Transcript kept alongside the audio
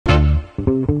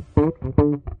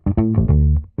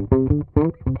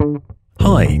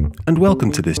Hi, and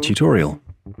welcome to this tutorial.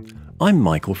 I'm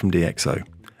Michael from DxO,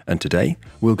 and today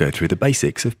we'll go through the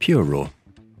basics of PureRAW.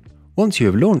 Once you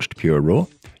have launched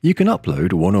PureRAW, you can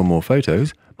upload one or more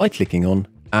photos by clicking on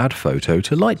Add Photo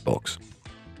to Lightbox.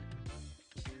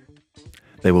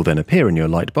 They will then appear in your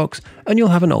Lightbox, and you'll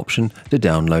have an option to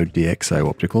download DxO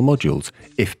optical modules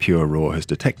if PureRAW has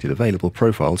detected available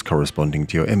profiles corresponding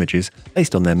to your images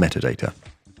based on their metadata.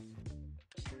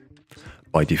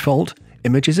 By default,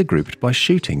 images are grouped by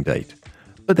shooting date,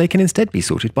 but they can instead be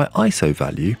sorted by ISO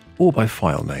value or by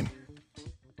file name.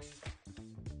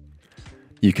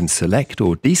 You can select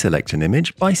or deselect an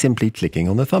image by simply clicking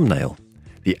on the thumbnail.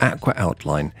 The aqua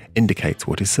outline indicates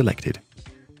what is selected.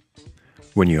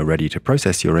 When you are ready to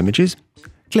process your images,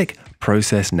 click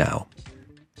Process Now.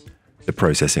 The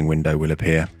processing window will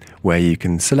appear, where you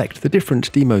can select the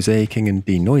different demosaicing and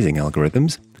denoising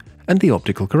algorithms and the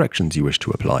optical corrections you wish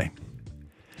to apply.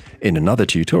 In another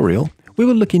tutorial, we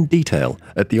will look in detail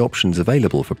at the options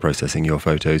available for processing your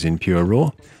photos in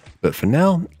PureRAW, but for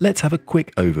now, let's have a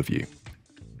quick overview.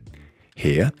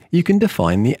 Here, you can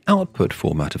define the output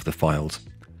format of the files,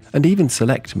 and even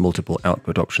select multiple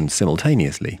output options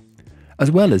simultaneously, as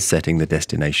well as setting the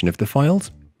destination of the files,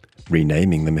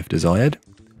 renaming them if desired,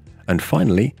 and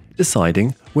finally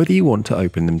deciding whether you want to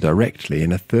open them directly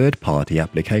in a third-party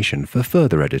application for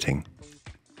further editing.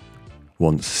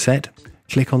 Once set,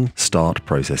 click on Start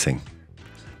Processing.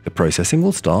 The processing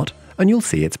will start and you'll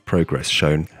see its progress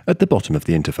shown at the bottom of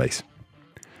the interface.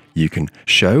 You can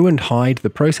show and hide the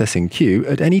processing queue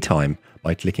at any time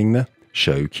by clicking the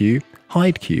Show Queue,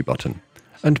 Hide Queue button,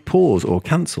 and pause or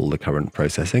cancel the current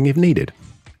processing if needed.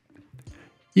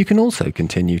 You can also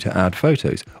continue to add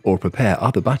photos or prepare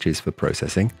other batches for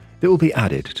processing that will be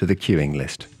added to the queuing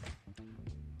list.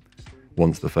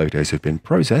 Once the photos have been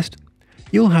processed,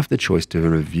 you'll have the choice to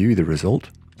review the result,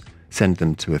 send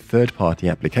them to a third-party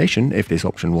application if this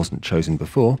option wasn't chosen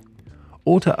before,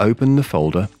 or to open the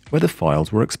folder where the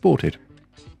files were exported.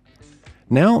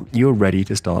 Now you're ready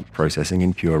to start processing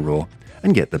in PureRAW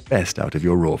and get the best out of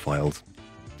your RAW files.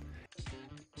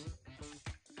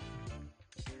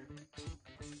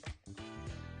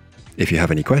 If you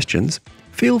have any questions,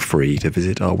 feel free to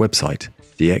visit our website,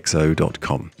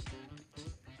 DxO.com.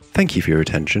 Thank you for your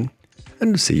attention,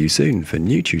 and see you soon for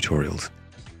new tutorials.